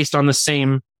all based on the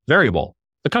same variable,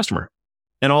 the customer,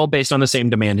 and all based on the same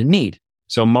demand and need.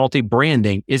 So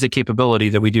multi-branding is a capability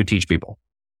that we do teach people.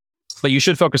 But you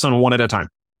should focus on one at a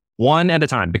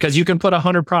time, because you can put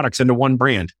 100 products into one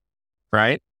brand,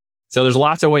 right? So there's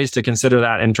lots of ways to consider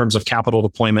that in terms of capital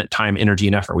deployment, time, energy,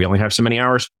 and effort. We only have so many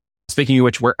hours. Speaking of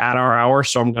which, we're at our hour,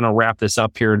 so I'm going to wrap this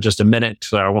up here in just a minute,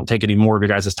 so I won't take any more of your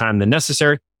guys' time than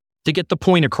necessary to get the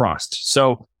point across.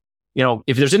 So,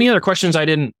 if there's any other questions I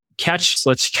didn't catch,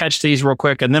 let's catch these real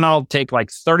quick, and then I'll take like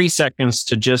 30 seconds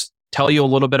to just tell you a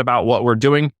little bit about what we're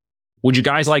doing. Would you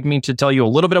guys like me to tell you a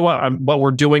little bit about what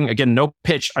we're doing? Again, no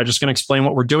pitch. I'm just going to explain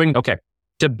what we're doing. Okay.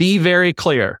 To be very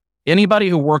clear, anybody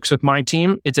who works with my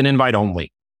team, it's an invite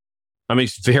only. I mean,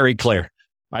 it's very clear.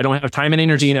 I don't have time and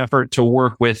energy and effort to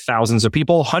work with thousands of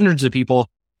people, hundreds of people.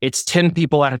 It's 10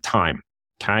 people at a time.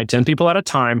 Okay. 10 people at a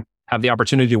time have the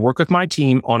opportunity to work with my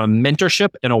team on a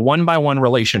mentorship and a one-by-one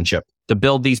relationship to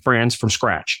build these brands from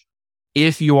scratch.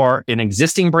 If you are an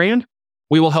existing brand,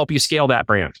 we will help you scale that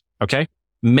brand. Okay.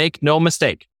 Make no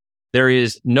mistake. There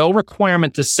is no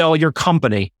requirement to sell your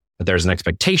company, but there's an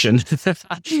expectation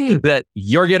that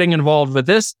you're getting involved with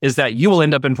this is that you will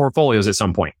end up in portfolios at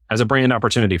some point as a brand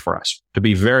opportunity for us, to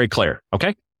be very clear.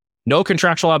 Okay. No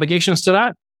contractual obligations to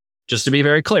that. Just to be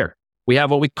very clear, we have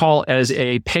what we call as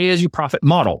a pay as you profit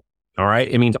model. All right.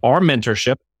 It means our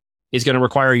mentorship is going to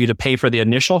require you to pay for the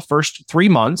initial first 3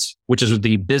 months, which is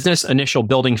the business initial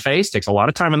building phase. Takes a lot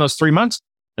of time in those 3 months.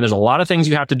 And there's a lot of things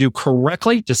you have to do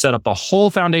correctly to set up the whole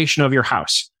foundation of your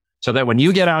house, so that when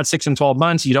you get out 6 and 12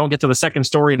 months, you don't get to the second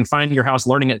story and find your house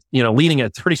leaning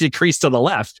at 30 degrees to the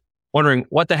left, wondering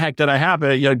what the heck did I have?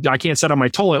 I can't set on my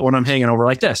toilet when I'm hanging over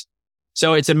like this.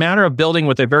 So it's a matter of building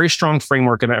with a very strong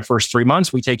framework in that first 3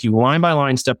 months. We take you line by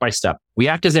line, step by step. We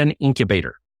act as an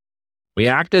incubator. We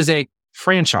act as a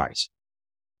franchise,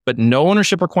 but no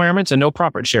ownership requirements and no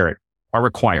profit sharing are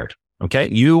required. Okay.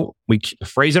 The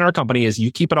phrase in our company is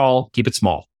you keep it all, keep it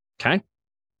small. Okay.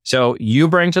 So you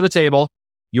bring to the table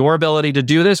your ability to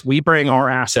do this. We bring our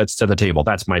assets to the table.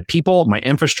 That's my people, my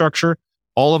infrastructure,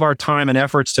 all of our time and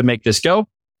efforts to make this go.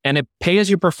 And it pays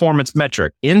you performance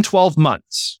metric in 12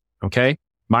 months. Okay.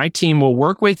 My team will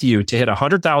work with you to hit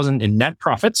 100,000 in net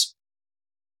profits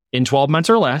in 12 months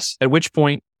or less, at which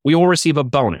point we will receive a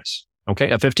bonus.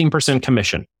 Okay. A 15%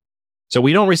 commission. So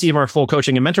we don't receive our full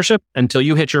coaching and mentorship until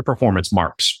you hit your performance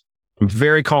marks. I'm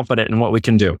very confident in what we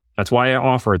can do. That's why I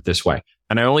offer it this way.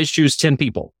 And I only choose 10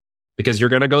 people because you're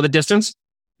going to go the distance.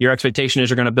 Your expectation is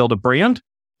you're going to build a brand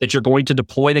that you're going to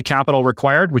deploy the capital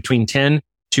required between $10,000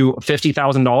 to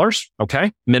 $50,000,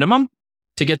 okay, minimum,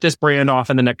 to get this brand off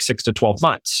in the next 6 to 12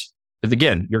 months. Because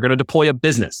again, you're going to deploy a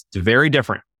business. It's very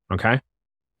different, okay?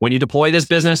 When you deploy this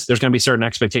business, there's going to be certain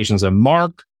expectations of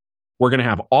mark. We're going to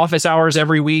have office hours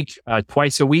every week,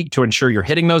 twice a week to ensure you're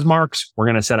hitting those marks. We're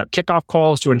going to set up kickoff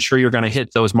calls to ensure you're going to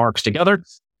hit those marks together.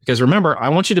 Because remember, I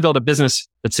want you to build a business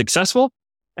that's successful,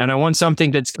 and I want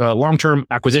something that's long-term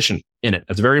acquisition in it.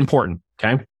 That's very important,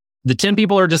 okay? The 10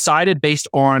 people are decided based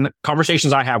on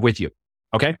conversations I have with you,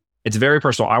 okay? It's very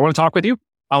personal. I want to talk with you.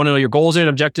 I want to know your goals and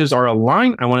objectives are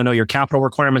aligned. I want to know your capital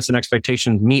requirements and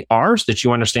expectations meet ours, that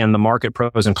you understand the market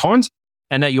pros and cons,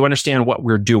 and that you understand what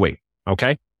we're doing,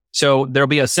 okay? So there'll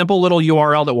be a simple little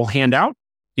URL that we'll hand out.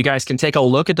 You guys can take a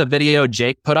look at the video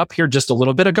Jake put up here just a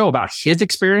little bit ago about his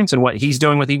experience and what he's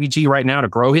doing with EVG right now to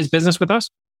grow his business with us.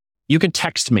 You can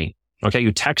text me. Okay.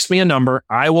 You text me a number.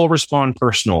 I will respond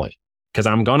personally because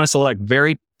I'm going to select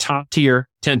very top tier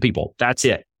 10 people. That's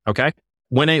it. Okay.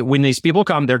 When these people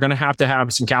come, they're going to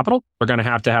have some capital. They're going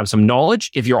to have some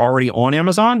knowledge. If you're already on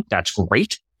Amazon, that's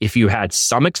great. If you had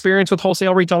some experience with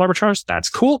wholesale retail arbitrage, that's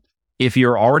cool. If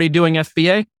you're already doing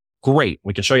FBA, great.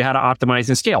 We can show you how to optimize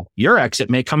and scale. Your exit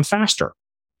may come faster.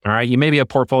 All right. You may be a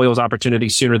portfolio's opportunity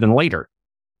sooner than later.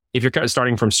 If you're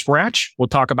starting from scratch, we'll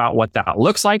talk about what that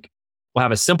looks like. We'll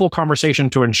have a simple conversation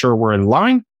to ensure we're in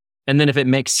line. And then if it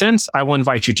makes sense, I will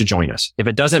invite you to join us. If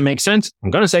it doesn't make sense,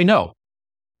 I'm going to say no.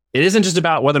 It isn't just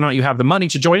about whether or not you have the money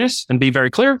to join us. And be very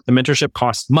clear, the mentorship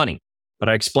costs money. But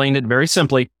I explained it very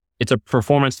simply. It's a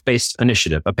performance-based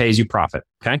initiative, a pays-you-profit.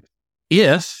 Okay.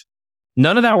 If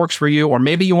none of that works for you, or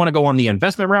maybe you want to go on the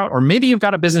investment route, or maybe you've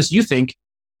got a business you think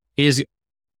is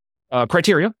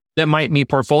criteria that might meet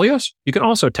portfolios, you can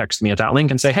also text me at that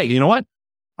link and say, hey, you know what?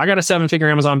 I got a 7-figure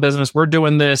Amazon business. We're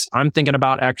doing this. I'm thinking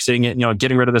about exiting it,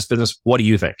 getting rid of this business. What do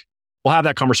you think? We'll have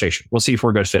that conversation. We'll see if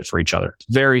we're a good fit for each other. It's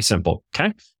very simple.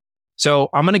 Okay. So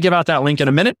I'm going to give out that link in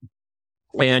a minute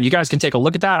and you guys can take a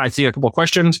look at that. I see a couple of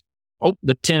questions. Oh,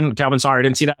 the 10, Calvin, sorry, I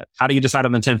didn't see that. How do you decide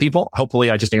on the 10 people? Hopefully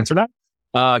I just answered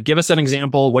that. Give us an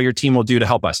example what your team will do to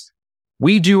help us.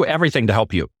 We do everything to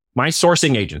help you. My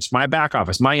sourcing agents, my back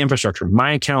office, my infrastructure,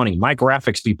 my accounting, my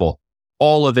graphics people,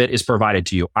 all of it is provided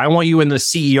to you. I want you in the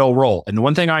CEO role. And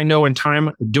one thing I know in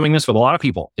time doing this with a lot of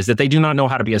people is that they do not know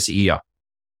how to be a CEO.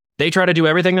 They try to do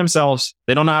everything themselves.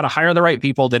 They don't know how to hire the right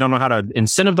people. They don't know how to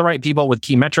incentive the right people with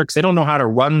key metrics. They don't know how to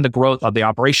run the growth of the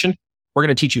operation. We're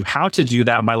going to teach you how to do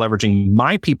that by leveraging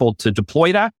my people to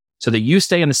deploy that so that you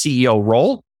stay in the CEO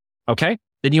role. Okay.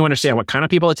 Then you understand what kind of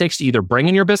people it takes to either bring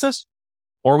in your business,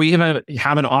 or we even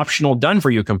have an optional done for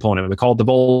you component. We call it the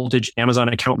Voltage Amazon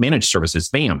Account Managed Services,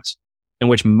 VAMS, in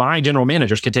which my general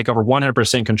managers can take over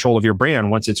 100% control of your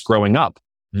brand once it's growing up.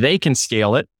 They can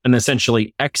scale it and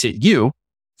essentially exit you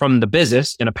from the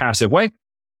business in a passive way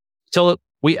till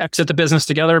we exit the business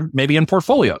together, maybe in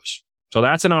portfolios. So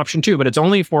that's an option too, but it's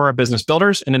only for our business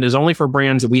builders. And it is only for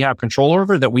brands that we have control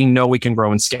over that we know we can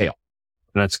grow and scale.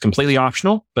 And that's completely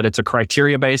optional, but it's a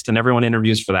criteria based and everyone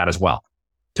interviews for that as well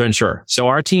to ensure. So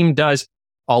our team does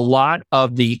a lot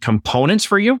of the components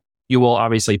for you. You will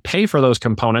obviously pay for those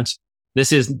components.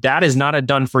 That is not a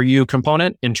done for you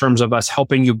component in terms of us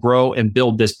helping you grow and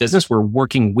build this business. We're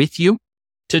working with you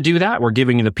to do that. We're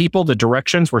giving you the people, the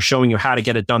directions. We're showing you how to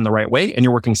get it done the right way. And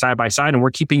you're working side by side and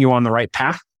we're keeping you on the right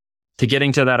path to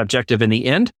getting to that objective in the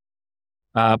end.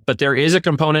 But there is a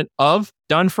component of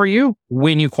done for you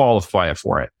when you qualify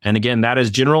for it. And again, that is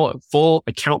general full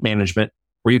account management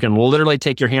where you can literally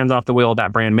take your hands off the wheel of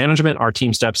that brand management. Our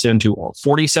team steps into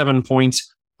 47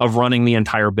 points of running the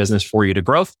entire business for you to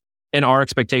growth. And our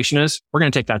expectation is we're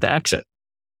going to take that to exit.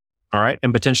 All right.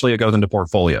 And potentially it goes into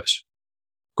portfolios.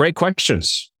 Great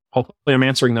questions. Hopefully I'm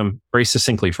answering them very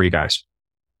succinctly for you guys.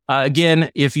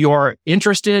 Again, if you're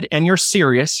interested and you're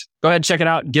serious, go ahead, check it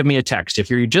out. Give me a text. If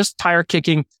you're just tire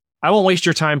kicking, I won't waste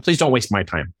your time. Please don't waste my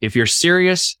time. If you're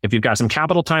serious, if you've got some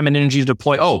capital time and energy to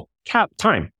deploy,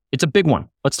 time. It's a big one.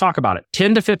 Let's talk about it.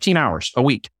 10 to 15 hours a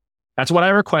week. That's what I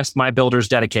request my builders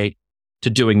dedicate to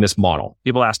doing this model.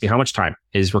 People ask me how much time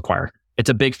is required. It's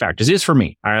a big factor. It is for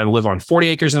me. I live on 40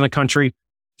 acres in the country,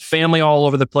 family all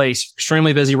over the place,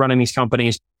 extremely busy running these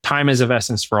companies. Time is of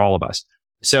essence for all of us.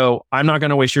 So I'm not going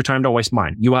to waste your time. Don't waste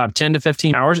mine. You will have 10 to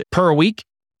 15 hours per week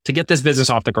to get this business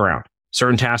off the ground.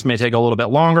 Certain tasks may take a little bit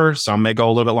longer. Some may go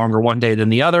a little bit longer one day than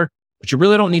the other, but you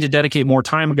really don't need to dedicate more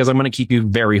time because I'm going to keep you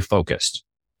very focused.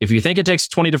 If you think it takes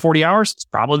 20 to 40 hours, it's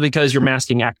probably because you're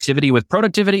masking activity with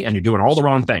productivity and you're doing all the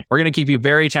wrong thing. We're going to keep you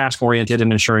very task oriented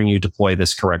and ensuring you deploy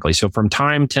this correctly. So from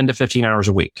time, 10 to 15 hours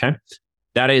a week. Okay.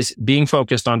 That is being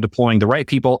focused on deploying the right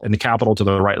people and the capital to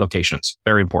the right locations.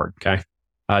 Very important. Okay.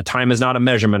 Time is not a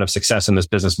measurement of success in this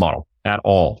business model at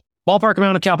all. Ballpark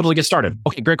amount of capital to get started.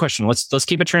 Okay. Great question. Let's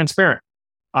keep it transparent.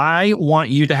 I want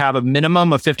you to have a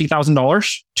minimum of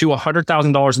 $50,000 to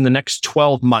 $100,000 in the next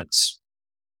 12 months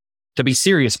to be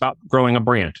serious about growing a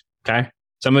brand. Okay.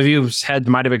 Some of you's head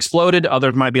might have exploded.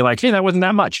 Others might be like, hey, that wasn't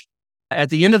that much. At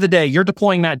the end of the day, you're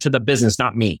deploying that to the business,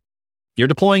 not me. You're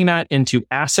deploying that into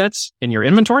assets in your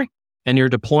inventory, and you're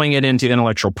deploying it into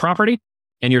intellectual property,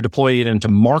 and you're deploying it into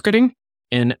marketing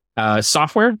and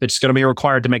software that's going to be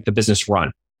required to make the business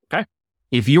run. Okay.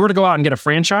 If you were to go out and get a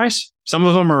franchise, some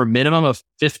of them are a minimum of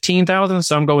 15,000.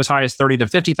 Some go as high as 30 to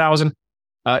 50,000.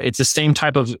 It's the same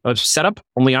type of setup,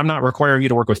 only I'm not requiring you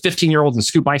to work with 15-year-olds and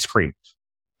scoop ice cream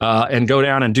and go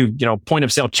down and do, point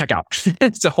of sale checkout.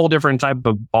 It's a whole different type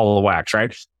of ball of wax,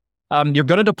 right? You're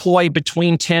going to deploy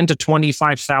between 10 to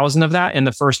 25,000 of that in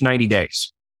the first 90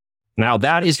 days. Now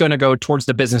that is going to go towards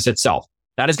the business itself.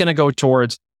 That is going to go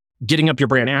towards getting up your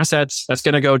brand assets. That's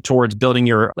going to go towards building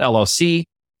your LLC,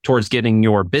 towards getting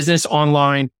your business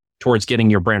online, towards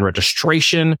getting your brand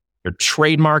registration, your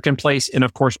trademark in place, and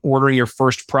of course, ordering your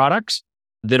first products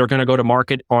that are going to go to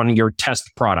market on your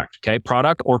test product. Okay.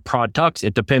 Product or products.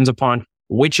 It depends upon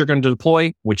which you're going to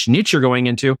deploy, which niche you're going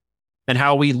into, and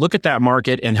how we look at that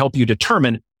market and help you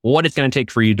determine what it's going to take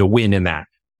for you to win in that.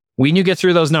 When you get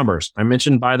through those numbers, I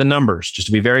mentioned by the numbers, just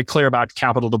to be very clear about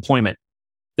capital deployment,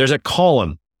 there's a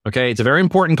column. Okay. It's a very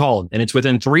important column, and it's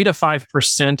within 3 to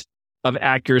 5% of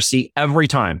accuracy every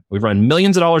time. We've run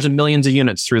millions of dollars and millions of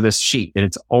units through this sheet, and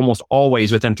it's almost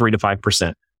always within 3 to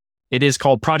 5%. It is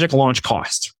called project launch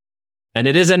cost. And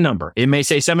it is a number. It may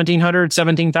say 1,700,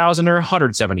 17,000, or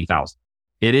 170,000.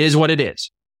 It is what it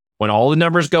is. When all the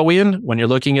numbers go in, when you're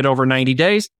looking at over 90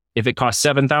 days, if it costs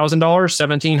 $7,000,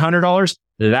 $1,700,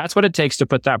 that's what it takes to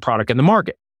put that product in the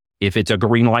market. If it's a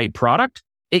green light product,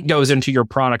 it goes into your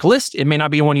product list. It may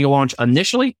not be one you launch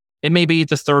initially. It may be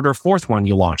the third or fourth one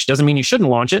you launch. Doesn't mean you shouldn't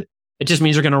launch it. It just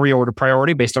means you're going to reorder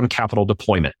priority based on capital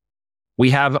deployment. We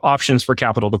have options for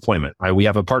capital deployment. We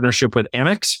have a partnership with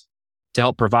Amex to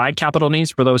help provide capital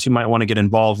needs for those who might want to get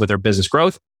involved with their business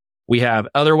growth. We have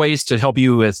other ways to help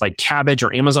you with like Cabbage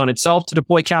or Amazon itself to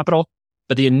deploy capital,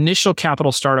 but the initial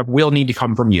capital startup will need to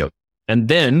come from you. And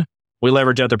then we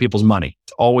leverage other people's money.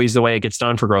 It's always the way it gets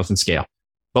done for growth and scale.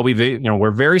 But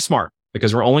we're very smart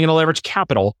because we're only going to leverage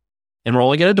capital, and we're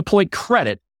only going to deploy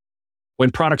credit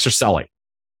when products are selling.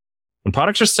 When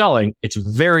products are selling, it's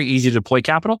very easy to deploy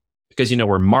capital because you know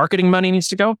where marketing money needs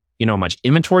to go. You know how much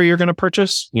inventory you're going to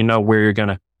purchase. You know where you're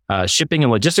going to shipping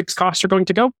and logistics costs are going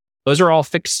to go. Those are all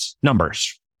fixed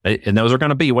numbers. And those are going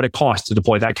to be what it costs to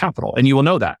deploy that capital. And you will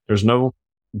know that. There's no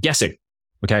guessing.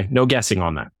 Okay. No guessing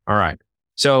on that. All right.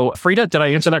 So Frida, did I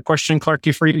answer that question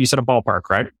correctly for you? You said a ballpark,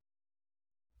 right?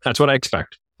 That's what I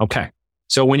expect. Okay.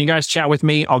 So when you guys chat with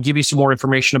me, I'll give you some more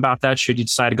information about that. Should you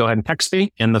decide to go ahead and text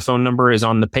me, and the phone number is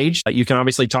on the page. You can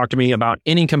obviously talk to me about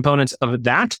any components of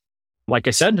that. Like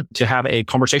I said, to have a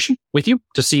conversation with you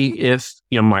to see if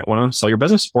you might want to sell your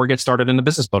business or get started in the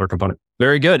business builder component.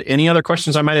 Very good. Any other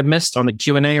questions I might have missed on the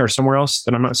Q&A or somewhere else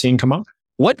that I'm not seeing come up?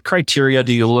 What criteria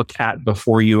do you look at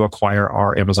before you acquire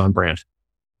our Amazon brand?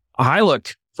 I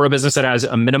look for a business that has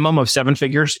a minimum of 7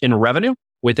 figures in revenue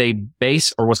with a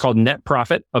base or what's called net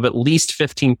profit of at least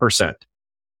 15%.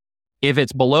 If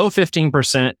it's below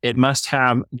 15%, it must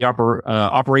have the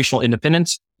operational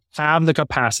independence, have the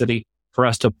capacity for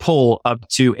us to pull up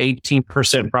to 18%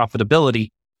 profitability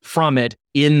from it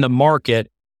in the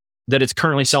market that it's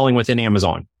currently selling within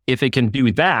Amazon. If it can do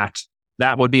that,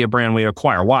 that would be a brand we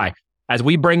acquire. Why? As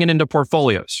we bring it into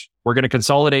portfolios, we're going to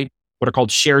consolidate what are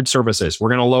called shared services. We're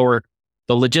going to lower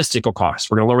the logistical costs.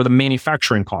 We're going to lower the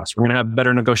manufacturing costs. We're going to have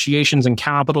better negotiations and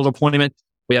capital deployment.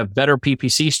 We have better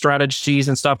PPC strategies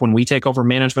and stuff when we take over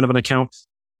management of an account.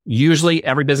 Usually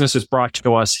every business that's brought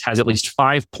to us has at least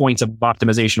 5 points of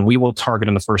optimization we will target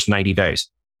in the first 90 days,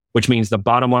 which means the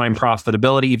bottom line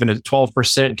profitability, even at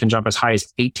 12%, can jump as high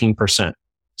as 18%.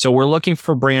 So we're looking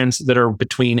for brands that are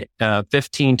between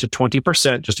 15 to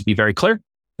 20%, just to be very clear,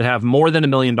 that have more than $1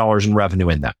 million in revenue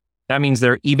in them. That means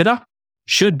their EBITDA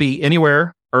should be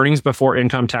anywhere earnings before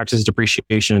income taxes,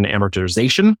 depreciation, and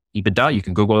amortization, EBITDA. You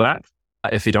can Google that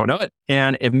if you don't know it.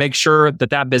 And it makes sure that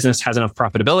that business has enough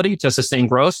profitability to sustain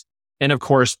growth. And of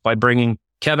course, by bringing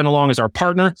Kevin along as our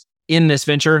partner in this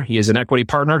venture, he is an equity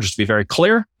partner. Just to be very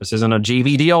clear, this isn't a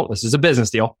JV deal. This is a business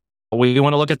deal. We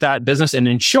want to look at that business and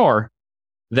ensure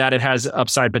that it has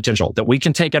upside potential, that we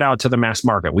can take it out to the mass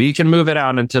market. We can move it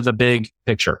out into the big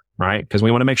picture, right? Because we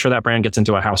want to make sure that brand gets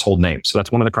into a household name. So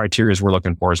that's one of the criteria we're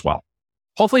looking for as well.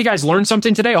 Hopefully you guys learned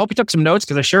something today. I hope you took some notes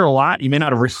because I share a lot. You may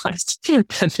not have realized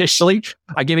initially.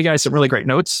 I gave you guys some really great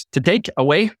notes to take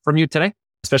away from you today,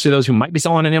 especially those who might be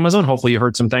selling on Amazon. Hopefully you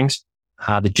heard some things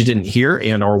that you didn't hear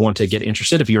and or want to get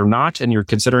interested. If you're not and you're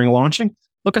considering launching,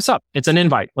 look us up. It's an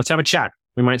invite. Let's have a chat.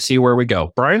 We might see where we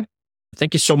go. Brian,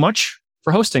 thank you so much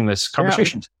for hosting this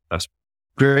conversation. Yeah.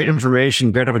 Great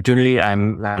information, great opportunity.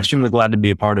 I'm extremely glad to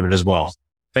be a part of it as well.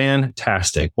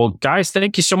 Fantastic. Well, guys,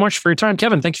 thank you so much for your time.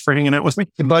 Kevin, thank you for hanging out with me.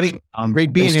 Hey, buddy.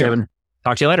 Great being here. Kevin.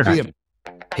 Talk to you later.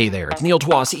 Hey there, it's Neil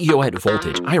Twa, CEO at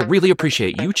Voltage. I really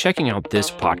appreciate you checking out this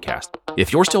podcast.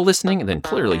 If you're still listening, then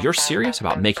clearly you're serious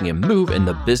about making a move in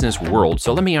the business world.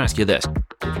 So let me ask you this.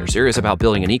 If you're serious about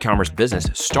building an e-commerce business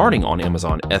starting on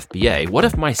Amazon FBA, what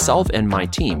if myself and my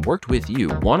team worked with you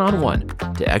one-on-one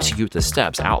to execute the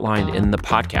steps outlined in the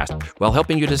podcast while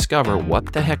helping you discover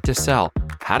what the heck to sell,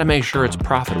 how to make sure it's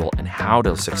profitable, and how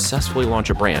to successfully launch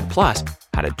a brand, plus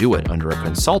how to do it under a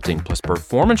consulting plus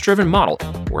performance-driven model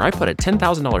where I put a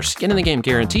 $10,000 skin in the game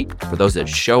guarantee for those that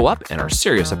show up and are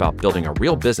serious about building a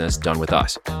real business done with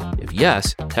us. If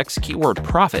yes, text keyword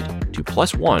profit to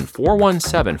 +1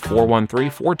 417 413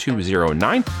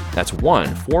 4209. That's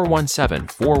 1 417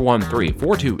 413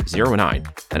 4209.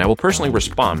 And I will personally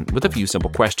respond with a few simple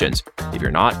questions. If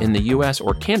you're not in the US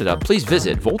or Canada, please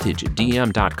visit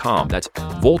voltagedm.com. That's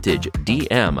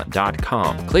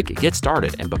voltagedm.com. Click Get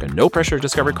Started and book a no-pressure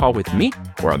discovery call with me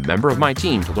or a member of my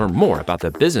team to learn more about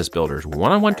the Business Builders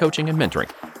one-on-one coaching and mentoring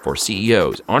for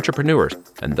CEOs, entrepreneurs,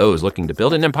 and those looking to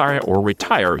build an empire or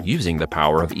retire using the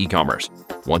power of e-commerce.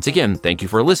 Once again, thank you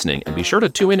for listening, and be sure to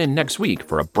tune in next week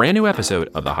for a brand new episode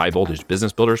of the High Voltage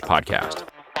Business Builders podcast.